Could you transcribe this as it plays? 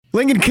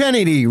Lincoln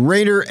Kennedy,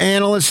 Raider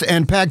analyst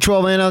and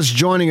Pac-12 analyst,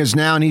 joining us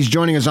now, and he's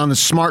joining us on the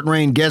Smart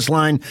Rain guest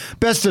line.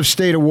 Best of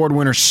State Award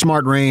winner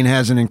Smart Rain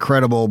has an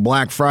incredible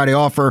Black Friday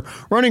offer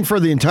running for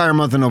the entire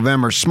month of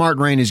November. Smart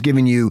Rain is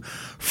giving you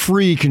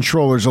free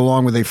controllers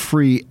along with a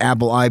free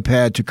Apple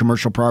iPad to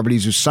commercial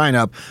properties who sign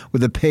up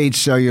with a paid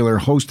cellular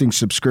hosting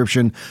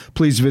subscription.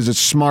 Please visit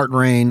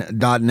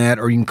smartrain.net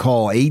or you can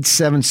call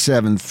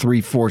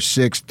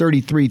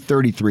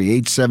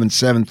 877-346-3333,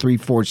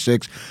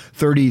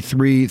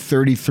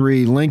 877-346-3333.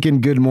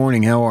 Lincoln, good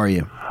morning. How are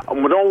you?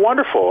 I'm doing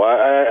wonderful.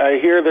 I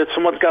hear that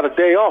someone's got a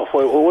day off.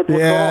 What's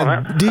going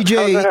on? Huh? DJ,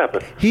 how does that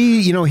happen?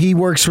 He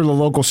works for the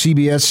local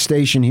CBS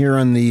station here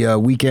on the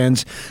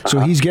weekends, so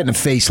he's getting a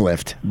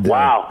facelift.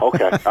 Wow.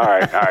 Okay. All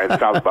right.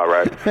 Sounds about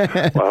right.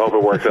 Well, I hope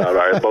it works out. All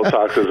right.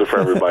 Botox isn't for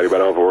everybody, but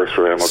I hope it works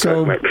for him. Okay.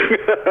 So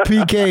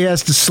PK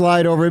has to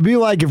slide over. It'd be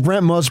like if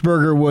Brent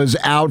Musburger was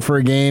out for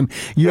a game.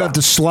 You have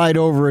to slide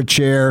over a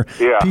chair.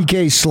 Yeah.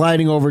 PK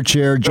sliding over a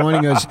chair.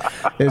 Joining us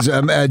is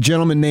a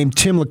gentleman named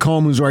Tim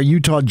LaComb, who's our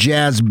Utah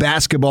Jazz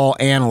basketball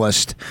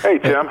analyst. Hey,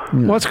 Tim.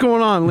 What's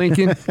going on,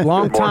 Lincoln?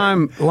 Long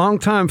time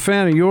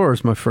fan of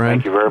yours, my friend.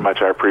 Thank you very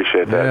much. I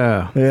appreciate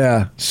that.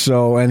 Yeah.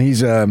 So, and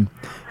he's a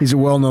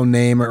well-known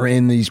name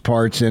in these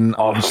parts, and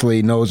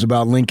obviously knows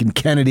about Lincoln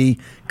Kennedy,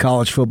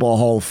 college football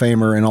Hall of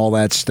Famer, and all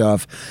that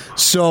stuff.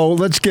 So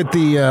let's get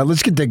the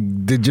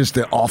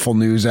awful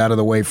news out of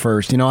the way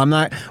first.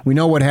 We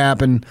know what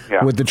happened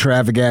with the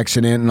traffic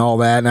accident and all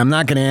that, and I'm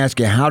not going to ask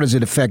you how does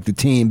it affect the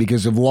team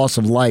because of loss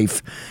of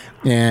life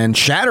and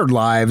shattered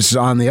lives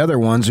on the other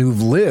ones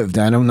who've lived.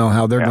 I don't know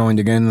how they're going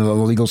to get into the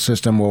legal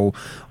system. Will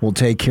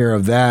take care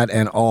of that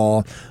and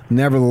all.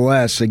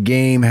 Nevertheless, a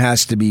game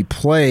has to be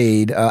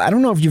played. I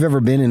don't know if you've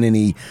ever been in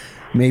any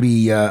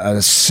maybe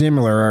a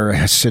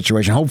similar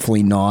situation.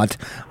 Hopefully not.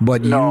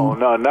 But no,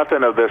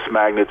 nothing of this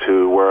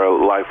magnitude where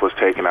life was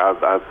taken.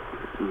 I've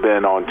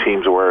been on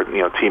teams where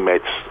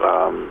teammates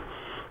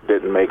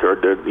didn't make or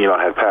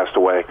had passed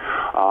away.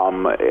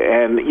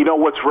 And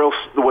what's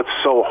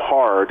so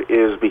hard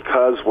is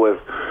because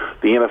with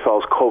the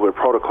NFL's COVID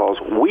protocols,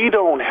 we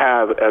don't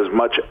have as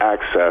much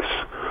access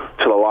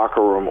to the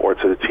locker room or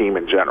to the team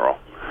in general.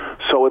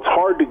 So it's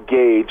hard to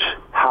gauge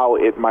how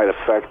it might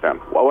affect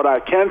them. Well, what I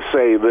can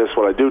say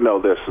what I do know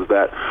is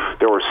that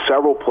there were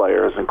several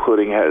players,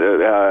 including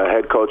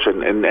head coach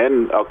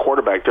and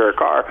quarterback Derek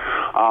Carr,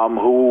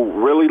 who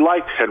really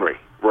liked Henry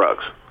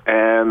Ruggs.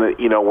 And,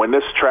 when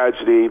this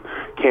tragedy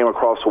came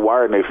across the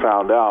wire and they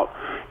found out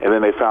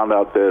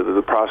that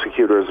the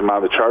prosecutors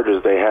mounted the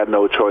charges, they had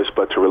no choice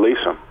but to release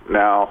him.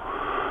 Now,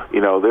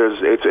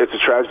 it's a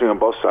tragedy on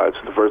both sides.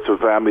 For the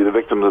family, the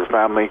victims of the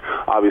family,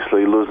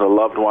 obviously losing a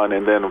loved one,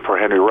 and then for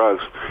Henry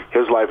Ruggs,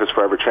 his life is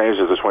forever changed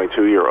as a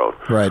 22-year-old.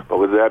 Right. But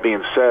with that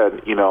being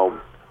said,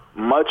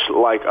 much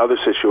like other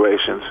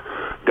situations,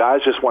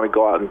 guys just want to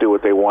go out and do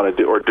what they want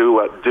to do or do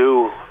what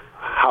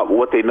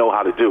they know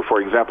how to do.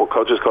 For example,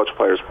 coaches coach,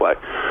 players play.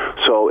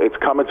 So it's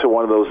coming to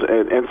one of those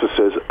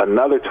instances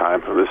another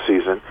time for this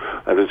season,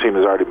 as the team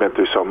has already been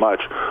through so much,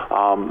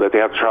 that they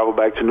have to travel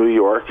back to New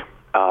York,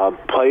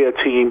 play a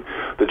team,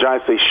 the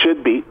Giants they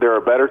should beat. They're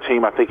a better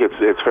team. I think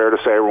it's fair to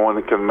say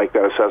everyone can make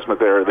that assessment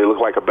there. They look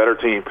like a better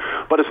team,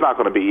 but it's not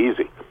going to be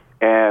easy.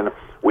 And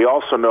we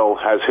also know,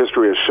 as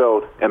history has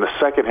showed, in the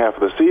second half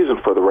of the season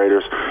for the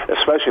Raiders,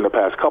 especially in the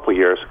past couple of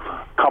years,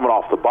 coming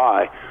off the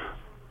bye,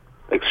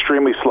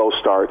 extremely slow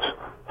starts,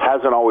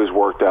 hasn't always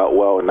worked out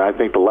well, and I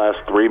think the last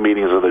three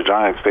meetings of the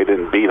Giants, they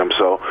didn't beat them,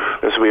 so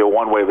this would be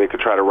one way they could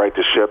try to right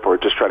the ship or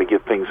just try to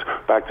get things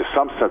back to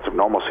some sense of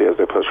normalcy as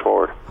they push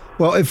forward.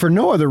 Well, if for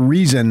no other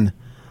reason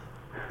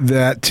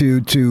that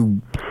to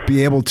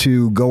be able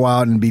to go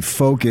out and be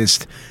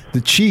focused,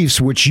 the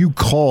Chiefs, which you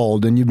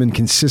called, and you've been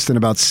consistent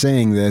about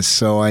saying this,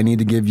 so I need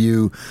to give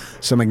you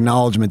some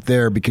acknowledgement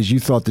there because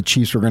you thought the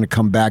Chiefs were going to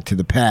come back to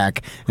the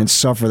pack and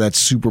suffer that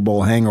Super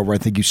Bowl hangover. I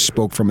think you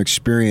spoke from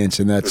experience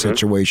in that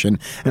situation,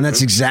 and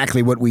that's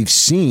exactly what we've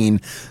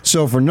seen.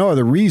 So for no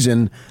other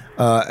reason,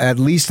 at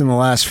least in the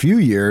last few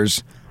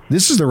years,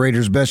 this is the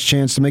Raiders' best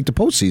chance to make the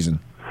postseason.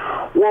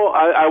 Well,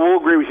 I will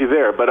agree with you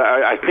there, but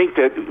I think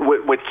that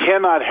what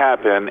cannot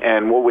happen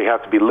and what we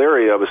have to be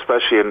leery of,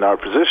 especially in our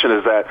position,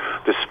 is that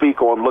to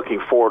speak on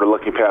looking forward or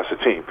looking past the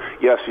team.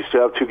 Yes, you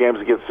still have two games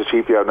against the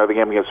Chiefs, you have another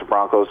game against the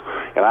Broncos,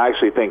 and I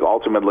actually think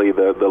ultimately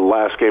the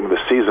last game of the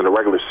season, the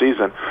regular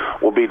season,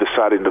 will be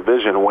deciding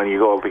division when you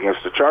go up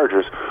against the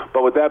Chargers.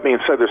 But with that being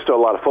said, there's still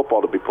a lot of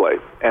football to be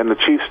played, and the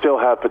Chiefs still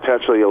have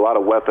potentially a lot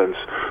of weapons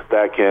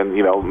that can,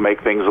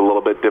 make things a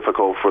little bit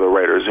difficult for the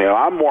Raiders.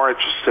 I'm more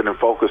interested and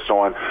focused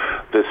on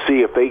to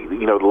see if they,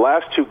 the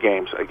last two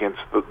games against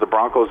the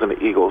Broncos and the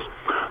Eagles,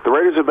 the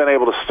Raiders have been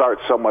able to start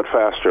somewhat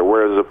faster,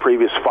 whereas the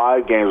previous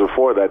 5 games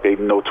before that, they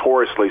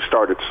notoriously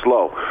started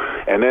slow.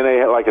 And then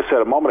they, like I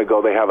said a moment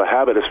ago, they have a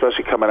habit,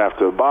 especially coming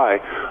after a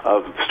bye,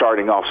 of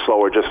starting off slow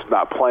or just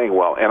not playing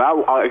well. And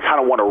I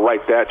kind of want to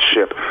right that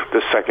ship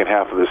the second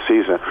half of the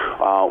season.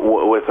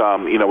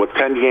 With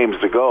 10 games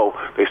to go,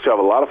 they still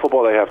have a lot of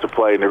football they have to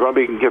play, and they're going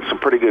to be against some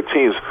pretty good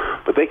teams,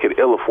 but they could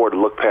ill afford to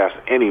look past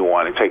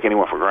anyone and take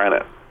anyone for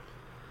granted.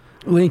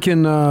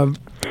 Lincoln,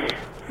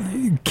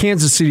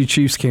 Kansas City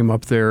Chiefs came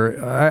up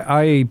there.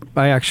 I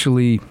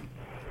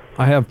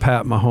have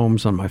Pat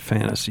Mahomes on my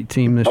fantasy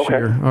team this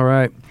year. All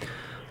right.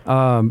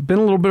 Been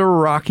a little bit of a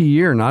rocky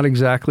year, not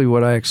exactly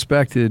what I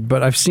expected,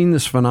 but I've seen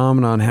this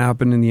phenomenon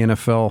happen in the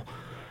NFL,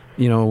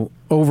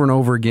 over and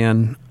over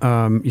again.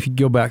 If you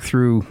go back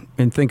through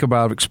and think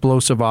about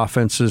explosive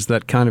offenses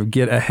that kind of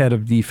get ahead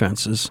of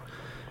defenses,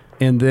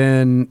 and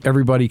then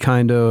everybody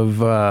kind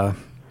of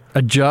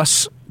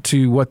adjusts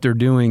to what they're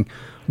doing.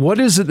 What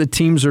is it that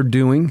teams are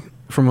doing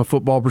from a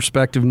football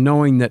perspective,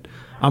 knowing that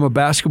I'm a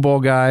basketball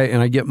guy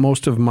and I get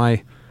most of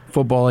my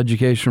football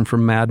education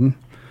from Madden?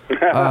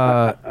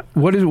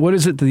 What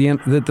is it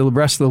that the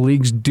rest of the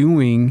league's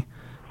doing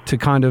to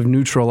kind of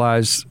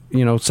neutralize,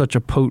 such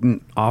a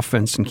potent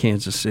offense in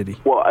Kansas City?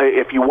 Well,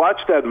 if you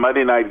watch that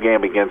Monday night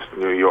game against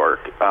New York,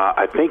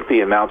 I think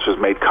the announcers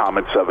made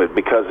comments of it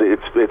because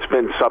it's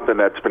been something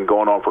that's been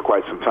going on for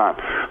quite some time.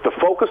 The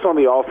focus on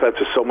the offense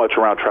is so much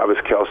around Travis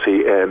Kelce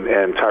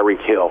and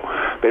Tyreek Hill.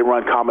 They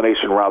run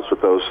combination routes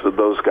with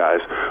those guys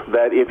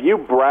that if you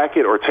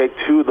bracket or take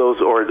two of those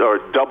or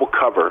double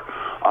cover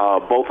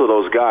both of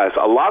those guys,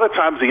 a lot of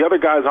times the other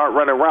guys aren't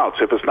running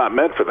routes if it's not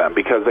meant for them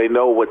because they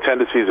know what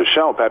tendencies are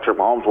shown. Patrick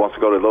Mahomes wants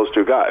to go to those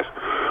two guys.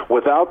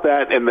 Without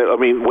that,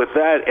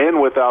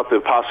 without the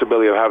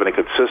possibility of having a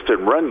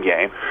consistent run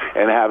game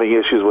and having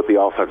issues with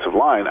the offensive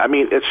line,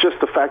 it's just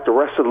the fact the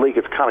rest of the league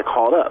is kind of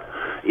caught up.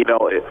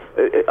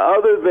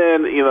 Other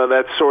than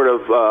that sort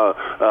of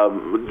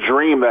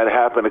dream that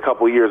happened a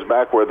couple of years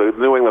back where the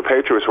New England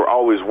Patriots were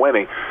always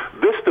winning,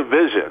 this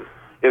division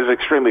is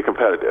extremely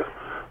competitive.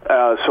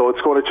 So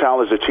it's going to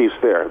challenge the Chiefs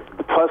there.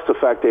 Plus the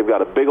fact they've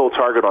got a big old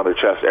target on their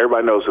chest.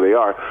 Everybody knows who they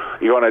are.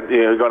 You're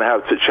going to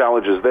have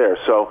challenges there.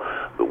 So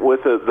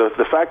with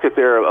the fact that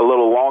they're a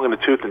little long in the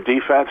tooth in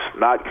defense,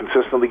 not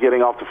consistently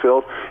getting off the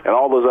field, and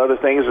all those other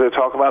things they're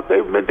talking about,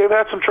 they've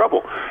had some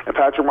trouble. And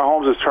Patrick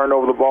Mahomes has turned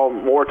over the ball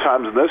more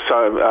times in this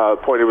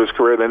point of his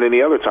career than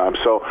any other time.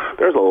 So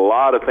there's a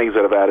lot of things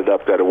that have added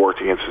up that have worked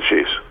against the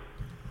Chiefs.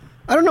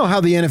 I don't know how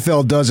the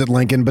NFL does it,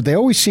 Lincoln, but they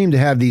always seem to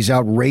have these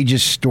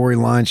outrageous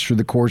storylines through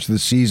the course of the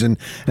season,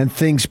 and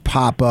things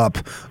pop up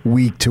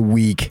week to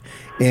week.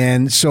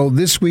 And so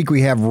this week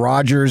we have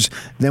Rodgers,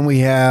 then we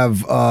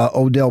have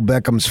Odell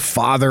Beckham's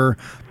father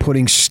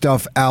putting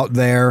stuff out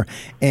there,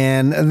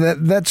 and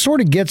that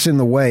sort of gets in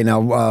the way.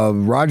 Now,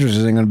 Rodgers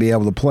isn't going to be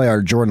able to play.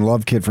 Our Jordan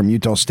Love kid from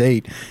Utah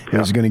State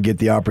is going to get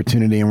the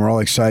opportunity, and we're all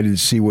excited to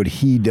see what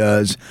he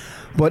does.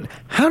 But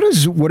how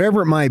does,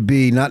 whatever it might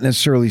be, not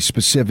necessarily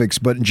specifics,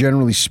 but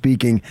generally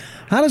speaking,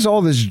 how does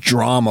all this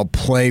drama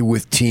play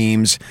with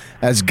teams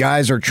as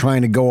guys are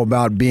trying to go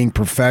about being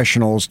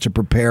professionals to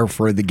prepare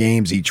for the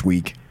games each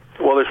week?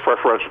 Well, there's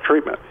preferential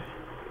treatment.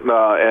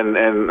 And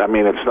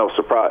it's no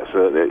surprise.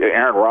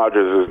 Aaron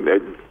Rodgers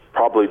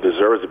probably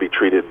deserves to be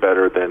treated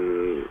better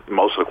than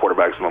most of the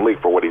quarterbacks in the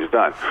league for what he's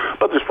done.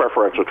 But there's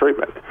preferential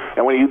treatment.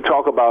 And when you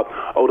talk about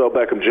Odell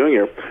Beckham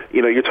Jr.,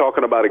 you're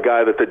talking about a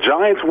guy that the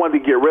Giants wanted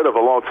to get rid of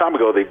a long time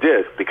ago. They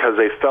did because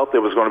they felt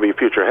there was going to be a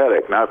future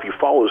headache. Now, if you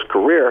follow his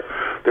career,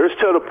 there's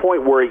to the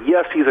point where,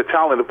 yes, he's a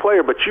talented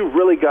player, but you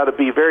really got to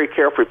be very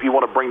careful if you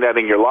want to bring that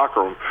in your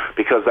locker room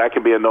because that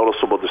can be a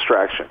noticeable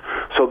distraction.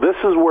 So this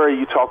is where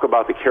you talk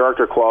about the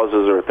character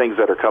clauses or things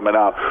that are coming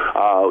out,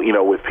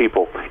 with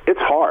people.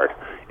 It's hard.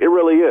 It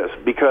really is,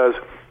 because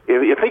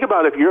if you think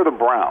about it, if you're the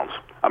Browns,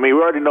 we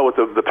already know what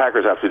the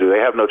Packers have to do. They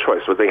have no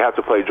choice, but they have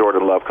to play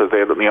Jordan Love because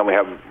they only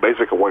have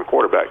basically one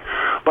quarterback.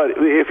 But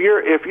if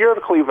you're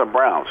the Cleveland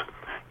Browns,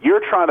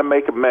 you're trying to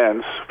make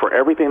amends for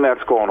everything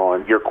that's going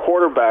on. Your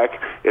quarterback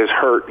is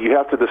hurt. You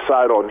have to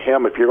decide on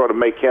him if you're going to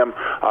make him,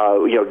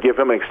 give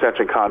him an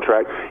extension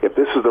contract. If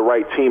this is the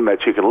right team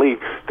that you can lead,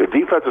 the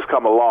defense has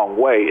come a long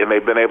way, and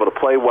they've been able to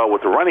play well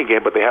with the running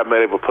game, but they haven't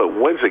been able to put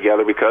wins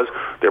together because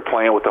they're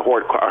playing with a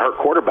hurt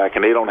quarterback,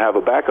 and they don't have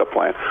a backup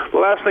plan. The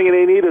last thing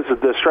they need is a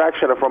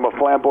distraction from a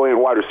flamboyant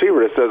wide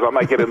receiver that says, I'm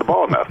not getting the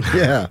ball enough.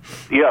 Yeah,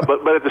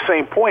 but at the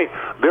same point,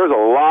 there's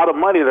a lot of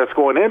money that's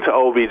going into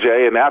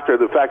OBJ, and after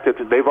the fact that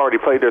they've already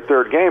played their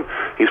third game,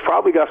 he's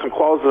probably got some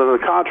clauses in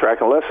the contract.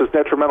 Unless it's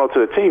detrimental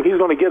to the team,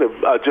 he's going to get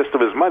a gist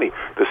of his money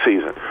this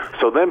season.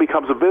 So then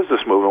becomes a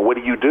business move, and what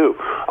do you do?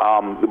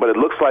 But it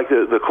looks like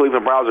the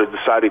Cleveland Browns are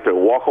deciding to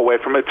walk away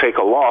from it, take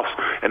a loss,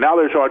 and now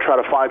they're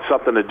trying to find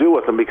something to do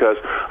with them because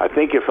I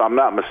think, if I'm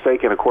not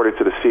mistaken, according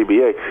to the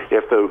CBA,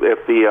 if the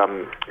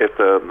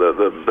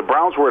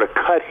Browns were to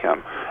cut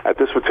him at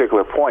this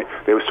particular point,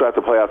 they would still have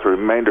to play out the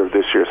remainder of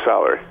this year's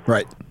salary.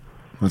 Right.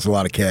 That's a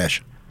lot of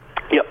cash.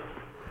 Yep.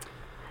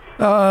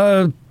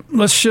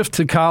 Let's shift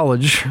to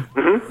college.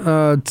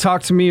 Mm-hmm.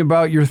 Talk to me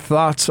about your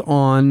thoughts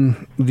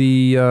on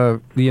the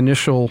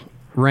initial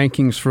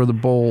rankings for the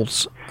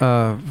bowls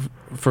for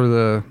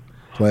the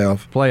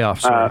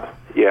playoffs. Sorry.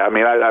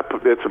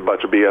 It's a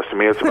bunch of BS to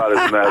me. It's about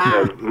as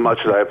much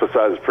as I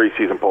emphasize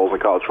preseason polls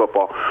in college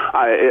football.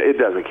 It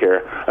doesn't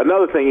care.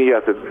 Another thing you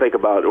have to think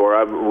about,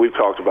 or we've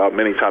talked about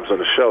many times on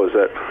the show, is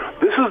that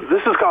this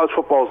is college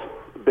football's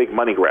big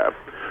money grab.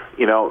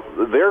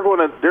 they're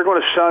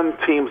going to shun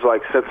teams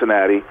like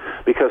Cincinnati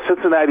because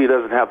Cincinnati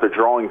doesn't have the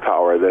drawing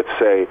power that,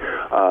 say,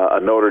 a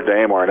Notre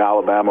Dame or an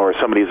Alabama or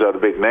some of these other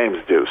big names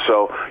do.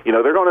 So,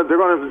 they're going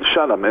to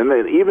shun them, and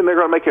they're going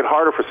to make it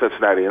harder for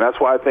Cincinnati, and that's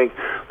why I think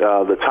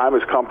the time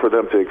has come for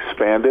them to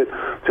expand it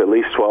to at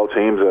least 12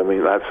 teams. I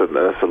mean, that's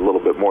a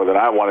little bit more than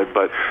I wanted,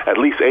 but at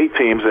least 8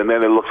 teams, and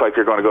then it looks like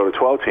they're going to go to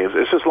 12 teams.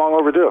 It's just long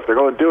overdue. If they're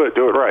going to do it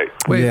right.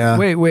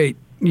 Wait.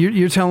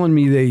 You're telling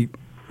me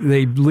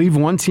they leave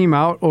one team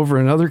out over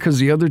another because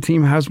the other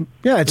team has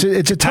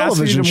it's a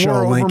television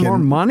show, Lincoln. More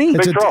money?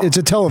 It's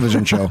a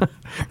television show.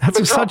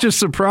 That's such a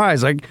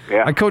surprise. I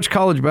coached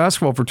college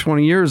basketball for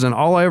 20 years, and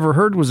all I ever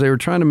heard was they were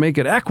trying to make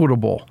it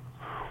equitable.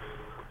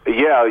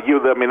 Yeah,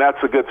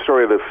 that's a good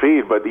story of the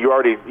feed, but you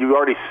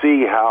already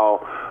see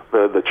how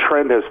the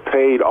trend has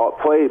played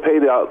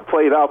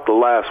out the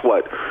last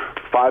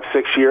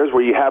 5-6 years,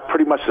 where you have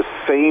pretty much the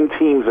same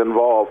teams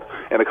involved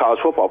in the college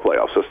football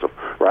playoff system,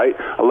 right?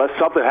 Unless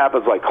something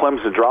happens like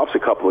Clemson drops a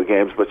couple of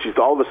games, but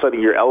all of a sudden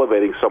you're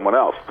elevating someone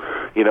else.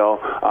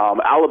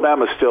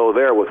 Alabama's still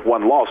there with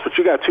one loss, but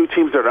you got 2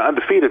 teams that are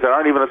undefeated that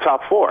aren't even in the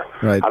top 4.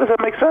 Right. How does that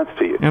make sense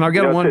to you? And I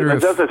got to wonder if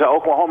it doesn't to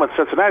Oklahoma and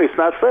Cincinnati. It's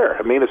not fair.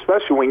 I mean,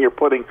 especially when you're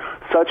putting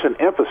such an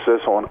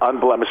emphasis on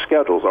unblemished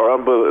schedules or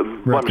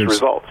unblemished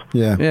results.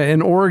 Yeah,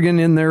 and Oregon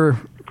in there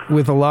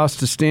with a loss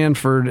to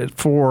Stanford at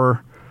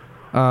 4.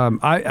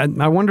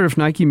 I wonder if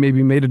Nike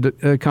maybe made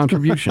a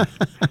contribution.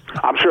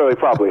 I'm sure they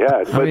probably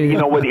had. But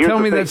tell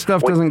me that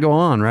stuff doesn't go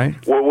on, right?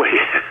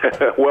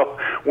 Well,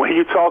 when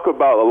you talk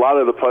about a lot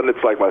of the pundits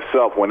like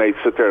myself, when they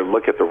sit there and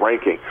look at the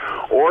ranking,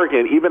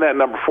 Oregon, even at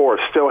number 4,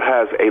 still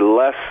has a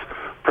less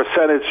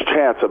percentage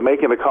chance of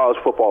making the college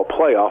football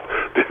playoff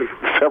than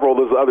several of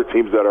those other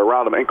teams that are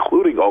around them,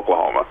 including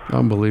Oklahoma.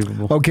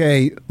 Unbelievable.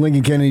 Okay,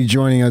 Lincoln Kennedy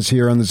joining us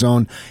here on The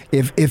Zone.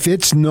 If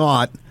it's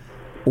not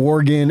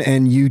Oregon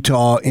and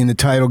Utah in the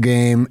title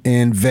game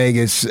in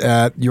Vegas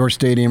at your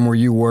stadium where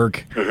you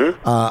work,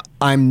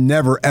 I'm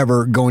never,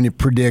 ever going to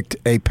predict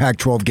a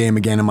Pac-12 game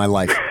again in my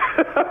life.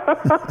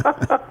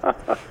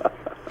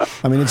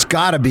 I mean, it's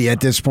got to be at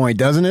this point,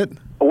 doesn't it?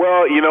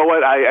 Well, you know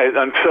what?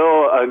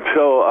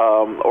 Until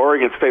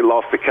Oregon State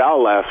lost to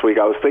Cal last week,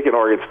 I was thinking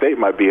Oregon State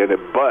might be in it,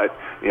 but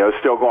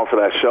still going for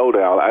that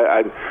showdown.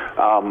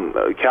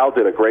 Cal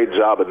did a great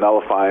job at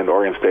nullifying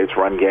Oregon State's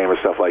run game and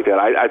stuff like that.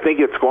 I think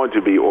it's going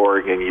to be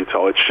Oregon,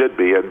 Utah. It should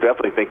be, and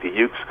definitely think the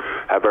Utes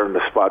have earned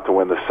the spot to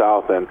win the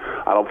South. And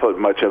I don't put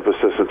much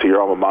emphasis into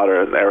your alma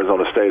mater,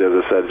 Arizona State, as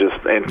I said,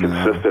 just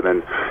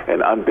inconsistent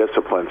and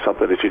undisciplined,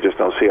 something that you just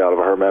don't see out of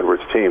a Herm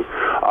Edwards team.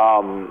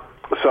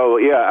 So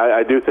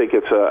I do think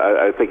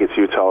it's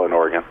Utah and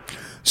Oregon.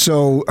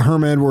 So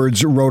Herm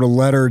Edwards wrote a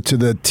letter to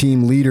the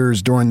team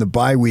leaders during the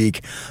bye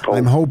week. Oh.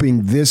 I'm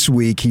hoping this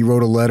week he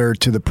wrote a letter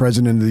to the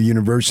president of the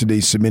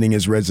university submitting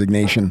his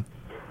resignation.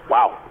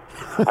 Wow.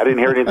 I didn't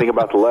hear anything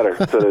about the letter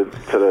to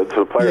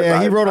the players.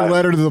 Yeah, he wrote a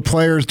letter to the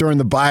players during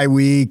the bye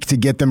week to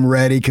get them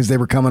ready because they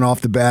were coming off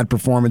the bad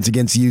performance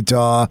against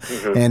Utah,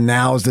 and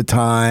now's the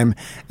time.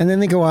 And then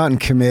they go out and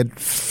commit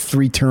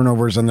 3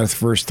 turnovers on their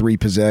first 3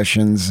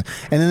 possessions,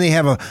 and then they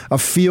have a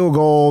field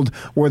goal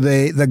where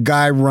the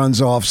guy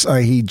runs off,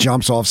 he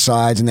jumps off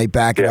sides, and they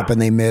back it up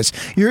and they miss.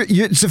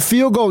 It's a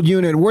field goal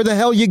unit. Where the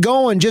hell you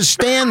going? Just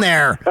stand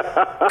there.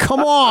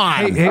 Come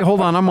on. Hey, hold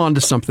on. I'm on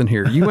to something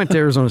here. You went to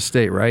Arizona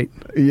State, right?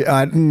 Yeah.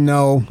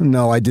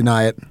 No, I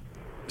deny it.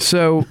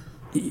 So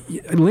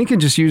Lincoln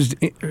just used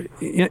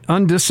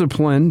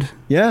undisciplined.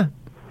 Yeah.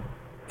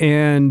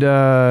 And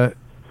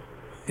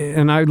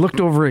I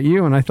looked over at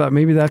you and I thought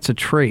maybe that's a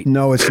trait.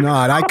 No, it's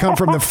not. I come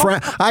from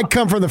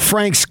the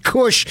Franks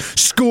Kush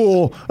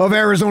school of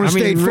Arizona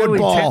State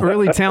football.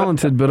 Really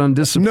talented, but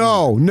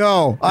undisciplined.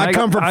 No. I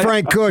come from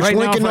Frank Kush. Right,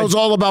 Lincoln knows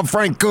all about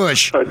Frank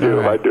Kush. I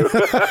do.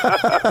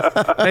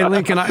 Hey,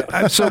 Lincoln.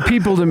 So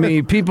people to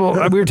me, we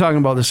were talking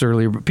about this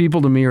earlier, but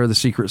people to me are the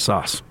secret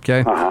sauce.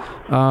 Okay.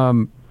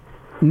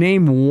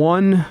 Name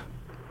one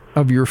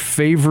of your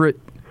favorite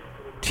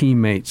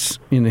teammates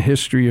in the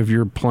history of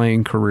your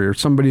playing career,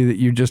 somebody that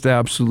you just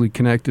absolutely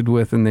connected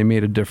with and they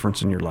made a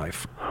difference in your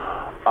life.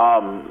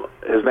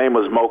 His name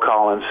was Mo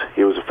Collins.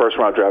 He was a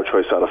first-round draft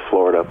choice out of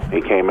Florida.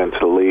 He came into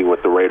the league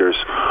with the Raiders,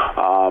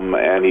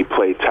 and he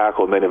played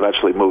tackle and then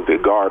eventually moved to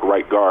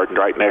right guard,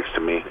 right next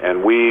to me.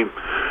 And we,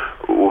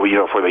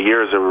 for the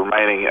years that were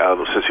remaining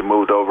since he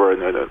moved over,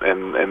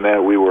 and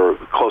then we were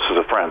close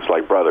as friends,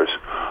 like brothers.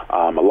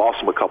 I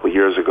lost him a couple of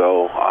years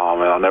ago,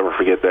 and I'll never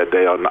forget that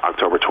day on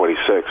October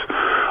 26th.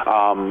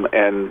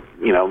 And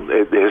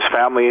his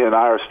family and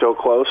I are still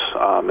close.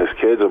 His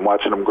kids, and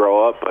watching them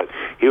grow up. But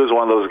he was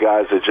one of those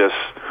guys that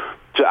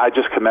I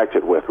just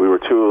connected with. We were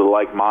two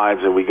like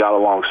minds, and we got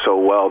along so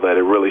well that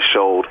it really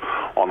showed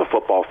on the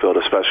football field,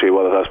 especially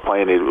with us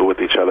playing with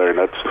each other. And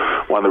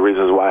that's one of the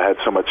reasons why I had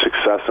so much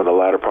success in the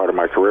latter part of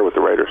my career with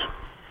the Raiders.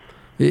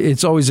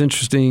 It's always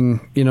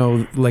interesting,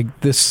 like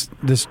this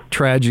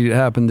tragedy that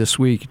happened this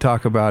week. You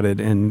talk about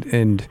it,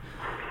 and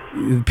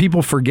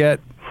people forget,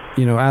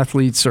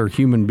 athletes are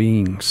human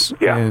beings.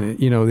 Yeah. And,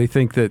 they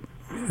think that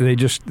They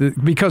just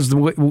because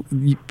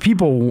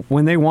people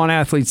when they want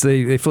athletes,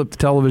 they flip the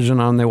television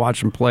on, they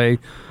watch them play,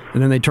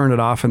 and then they turn it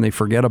off and they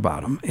forget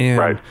about them. And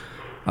right.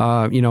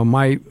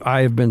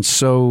 I have been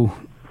so,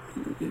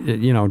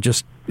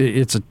 just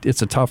it's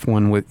a tough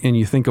one and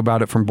you think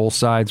about it from both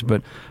sides.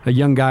 But a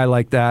young guy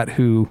like that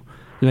who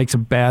makes a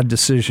bad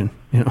decision,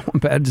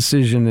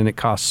 and it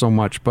costs so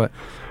much. But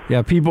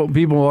yeah,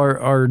 people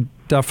are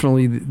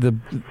definitely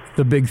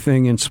the big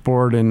thing in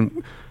sport,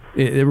 and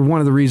one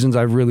of the reasons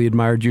I've really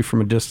admired you from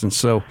a distance.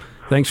 So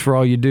thanks for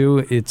all you do.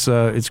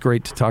 It's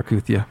great to talk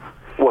with you.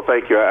 Well,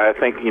 thank you. I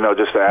think,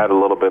 just to add a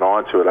little bit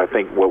onto it, I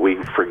think what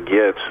we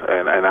forget,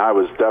 and I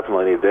was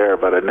definitely there,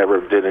 but I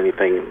never did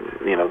anything,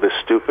 this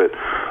stupid,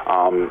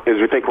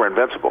 is we think we're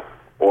invincible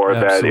or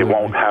Absolutely. that it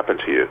won't happen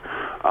to you.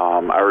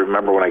 I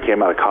remember when I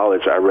came out of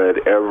college, I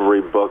read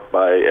every book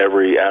by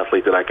every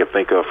athlete that I could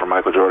think of, from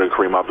Michael Jordan,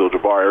 Kareem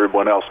Abdul-Jabbar,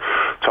 everyone else,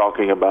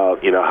 talking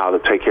about how to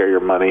take care of your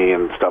money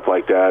and stuff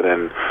like that,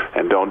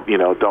 and don't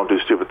do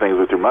stupid things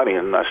with your money.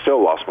 And I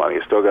still lost money.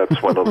 I still got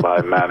swindled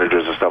by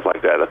managers and stuff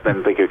like that. I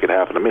didn't think it could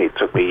happen to me. It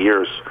took me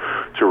years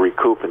to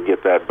recoup and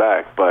get that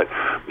back. But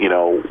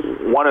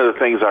one of the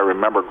things I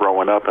remember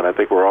growing up, and I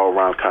think we're all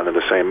around kind of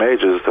the same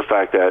age, is the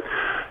fact that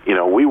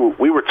we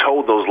were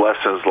told those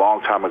lessons a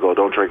long time ago.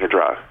 Don't drink and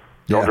drive.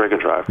 Don't drink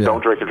and drive. Yeah.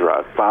 Don't drink and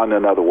drive. Find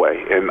another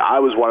way. And I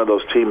was one of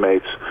those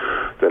teammates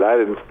that I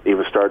didn't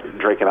even start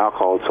drinking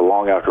alcohol until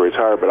long after I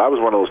retired. But I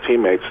was one of those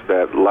teammates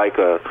that, like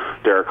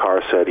Derek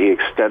Carr said, he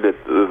extended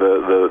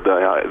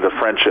the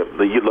friendship.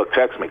 You look,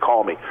 text me,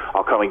 call me.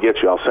 I'll come and get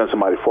you. I'll send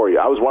somebody for you.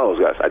 I was one of those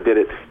guys. I did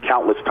it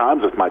countless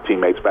times with my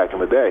teammates back in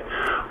the day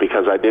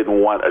because I didn't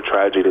want a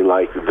tragedy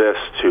like this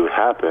to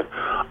happen.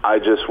 I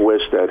just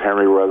wish that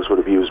Henry Ruggs would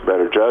have used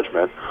better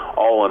judgment.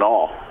 All in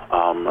all.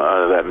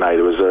 That night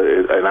it was,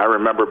 and I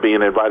remember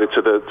being invited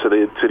to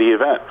the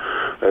event.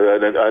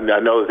 I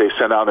know that they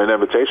sent out an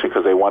invitation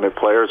because they wanted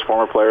players,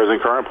 former players, and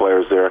current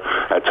players there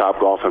at Top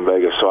Golf in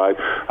Vegas. So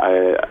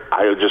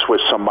I just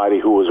wish somebody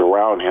who was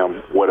around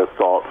him would have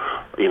thought,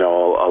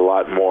 a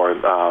lot more,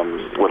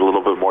 with a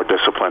little bit more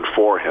discipline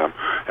for him,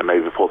 and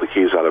maybe pulled the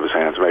keys out of his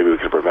hands. Maybe we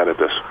could have prevented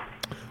this.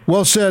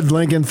 Well said,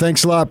 Lincoln.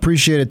 Thanks a lot.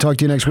 Appreciate it. Talk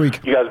to you next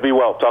week. You guys be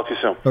well. Talk to you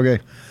soon. Okay.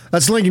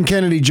 That's Lincoln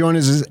Kennedy. Join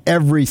us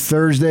every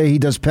Thursday. He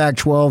does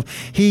Pac-12.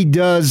 He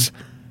does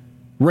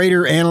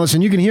Raider analyst,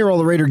 and you can hear all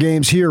the Raider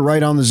games here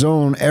right on the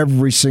Zone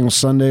every single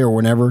Sunday or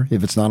whenever.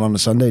 If it's not on a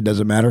Sunday, it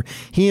doesn't matter.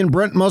 He and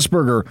Brent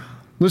Musburger.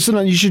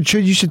 Listen, you should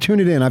tune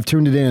it in. I've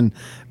tuned it in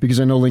because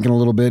I know Lincoln a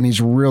little bit, and he's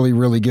really,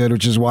 really good,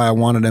 which is why I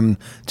wanted him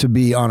to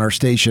be on our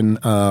station,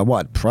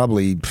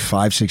 probably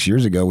 5-6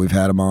 years ago. We've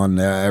had him on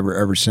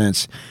ever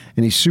since,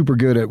 and he's super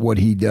good at what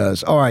he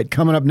does. All right,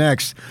 coming up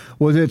next,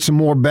 we'll hit some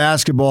more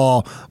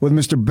basketball with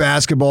Mr.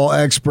 Basketball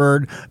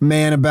Expert,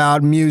 man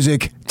about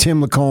music,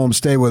 Tim LaComb.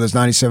 Stay with us,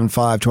 97.5,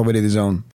 1280 The Zone.